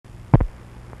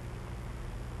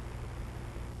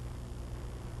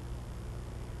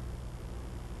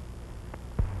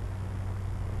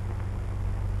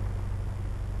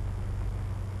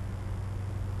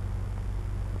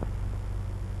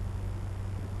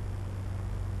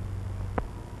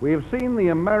We have seen the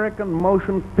American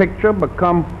motion picture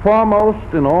become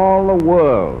foremost in all the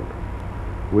world.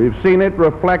 We've seen it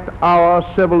reflect our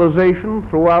civilization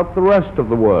throughout the rest of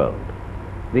the world,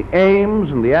 the aims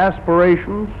and the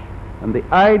aspirations and the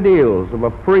ideals of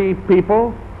a free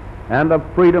people and of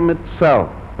freedom itself.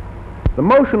 The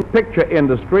motion picture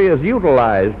industry has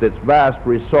utilized its vast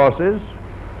resources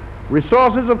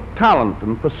of talent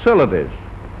and facilities,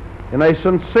 in a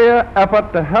sincere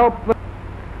effort to help the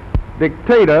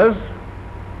dictators,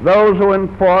 those who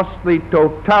enforce the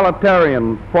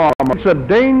totalitarian form. It's a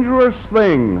dangerous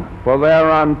thing for their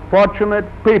unfortunate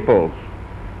peoples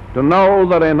to know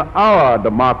that in our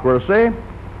democracy,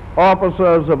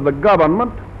 officers of the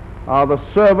government are the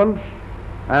servants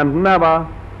and never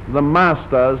the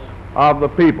masters of the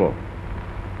people.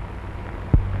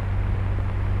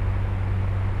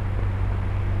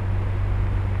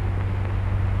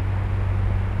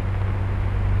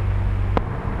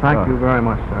 Thank you very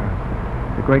much, sir.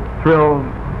 It's a great thrill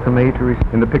to me to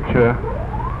in the picture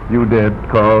you did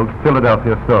called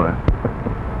Philadelphia Story.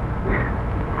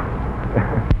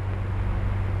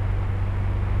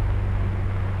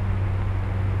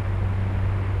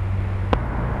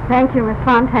 Thank you, Miss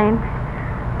Fontaine.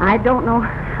 I don't know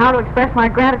how to express my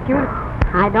gratitude.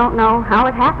 I don't know how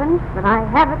it happened that I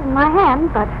have it in my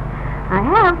hand, but I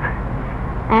have.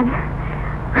 And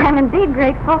I'm indeed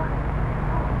grateful.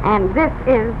 And this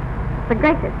is the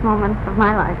greatest moment of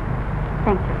my life.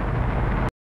 Thank you.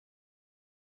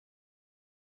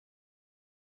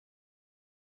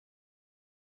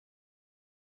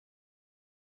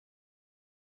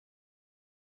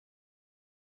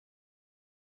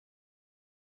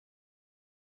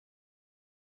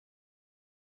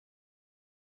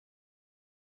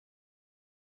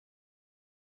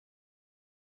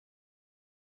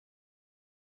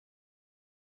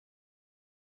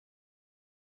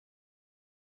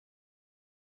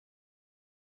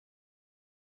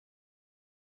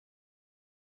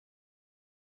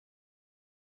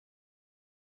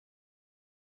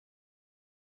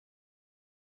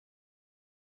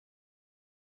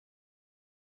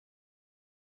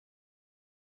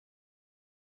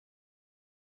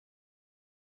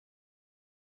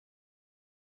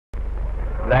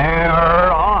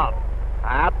 They're off.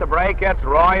 At the break, it's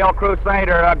Royal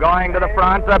Crusader going to the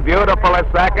front. A Beautiful is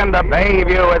second. A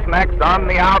Bayview is next on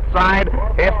the outside.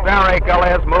 Hysterical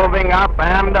is moving up,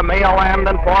 and Emil Land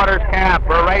and Porter's Cap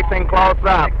are racing close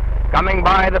up. Coming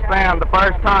by the stand the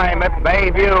first time, it's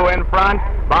Bayview in front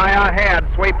by a head.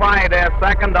 Sweep-Eyed is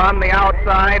second on the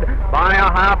outside by a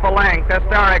half a length.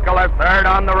 Hysterical is third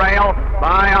on the rail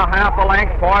by a half a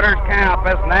length. Porter's Cap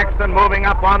is next and moving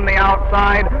up on the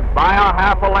outside by a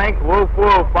half a length. Woof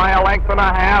Woof by a length and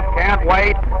a half. Can't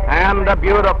Wait and a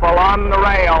Beautiful on the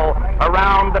rail.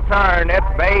 Around the turn, it's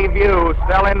Bayview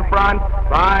still in front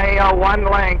by a 1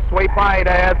 length. Sweep-Eyed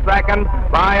is second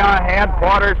by a head.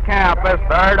 Porter's Cap is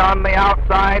third on the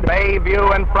outside.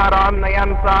 Bayview in front on the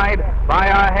inside by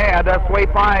a head.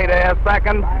 Sweep-Eyed is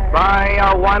second by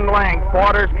a 1 length.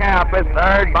 Porter's Cap is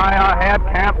third by a head.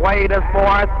 Can't Wait is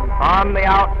fourth on the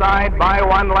outside by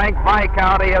 1 length.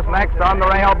 Viscounty is next on the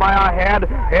rail by a head.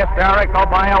 Hysterical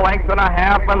by a length and a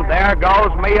half, and there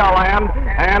goes Mealand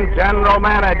and General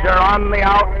Manager on the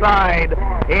outside.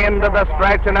 Into the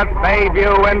stretch, and it's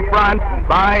Bayview in front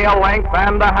by a length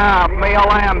and a half.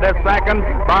 Mealand is second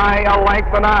by a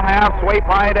length and a half.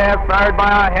 Sweep-Eyed is third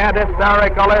by a head.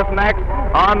 Hysterical is next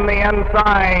on the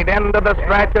inside. Into the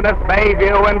stretch, and it's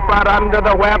Bayview in front under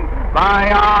the whip by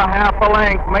a half a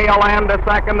length. Mealand is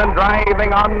second and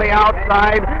driving on the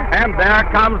outside, and there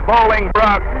comes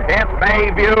Bolingbrook. It's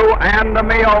Bayview and the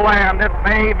Mealand. It's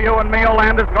Bayview and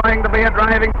Mealand is going to be a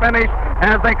driving finish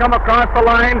as they come across the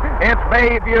line. It's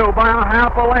Bayview by a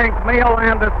half a length.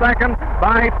 Mealand is second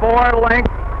by 4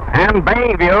 lengths, and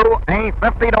Bayview, a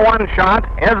 50-to-1 shot,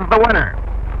 is the winner.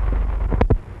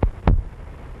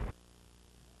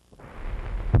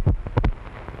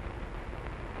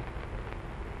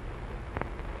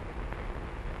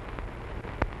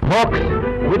 Hawks,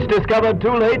 which discovered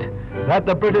too late that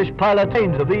the British pilot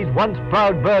planes of these once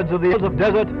proud birds of the hills of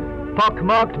desert,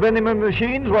 pock-marked Benjamin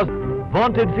machines, was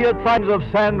vaunted Fiat finds of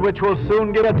sand which will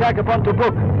soon give attack upon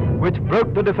Tobruk, which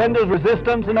broke the defenders'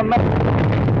 resistance in a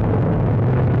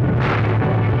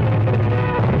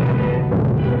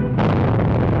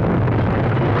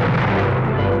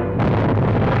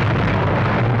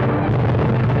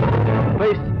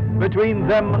space between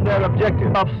them and their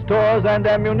objective of stores and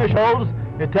ammunition.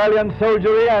 Italian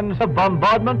soldiery and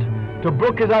bombardment,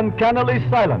 Tobruk is uncannily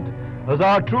silent as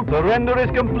our troops surrender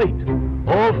is complete.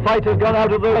 All fight has gone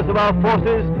out of the rest of our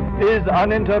forces is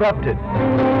uninterrupted.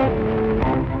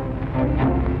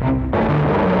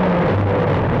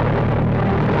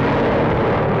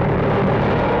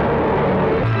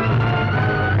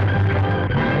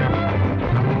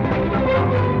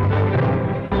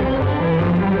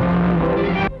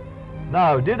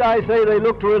 Now, did I say they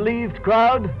looked a relieved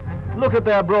crowd? Look at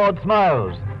their broad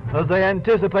smiles as they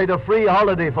anticipate a free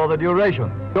holiday for the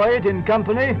duration. Enjoy it in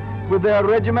company with their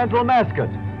regimental mascot.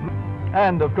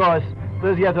 And, of course,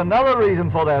 there's yet another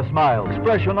reason for their smile.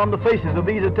 Expression on the faces of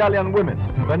these Italian women.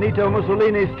 Benito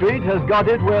Mussolini Street has got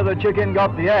it where the chicken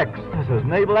got the axe. As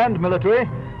naval and military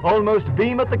almost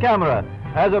beam at the camera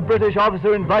as a British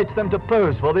officer invites them to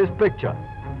pose for this picture.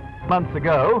 Months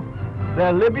ago,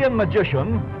 their Libyan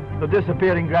magician, the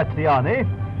disappearing Graziani,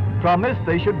 promised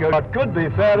they should go. What could be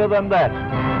fairer than that?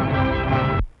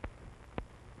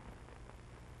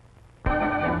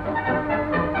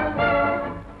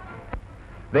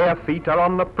 Their feet are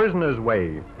on the prisoner's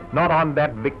way, not on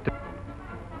that victim.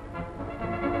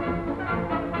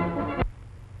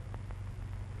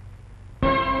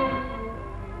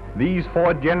 These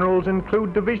 4 generals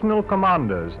include divisional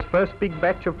commanders, first big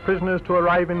batch of prisoners to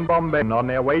arrive in Bombay on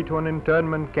their way to an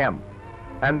internment camp,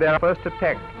 and their first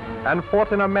attack, and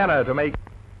fought in a manner to make...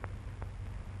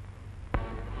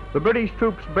 The British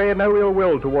troops bear no ill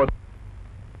will towards...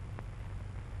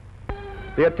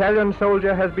 The Italian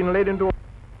soldier has been led into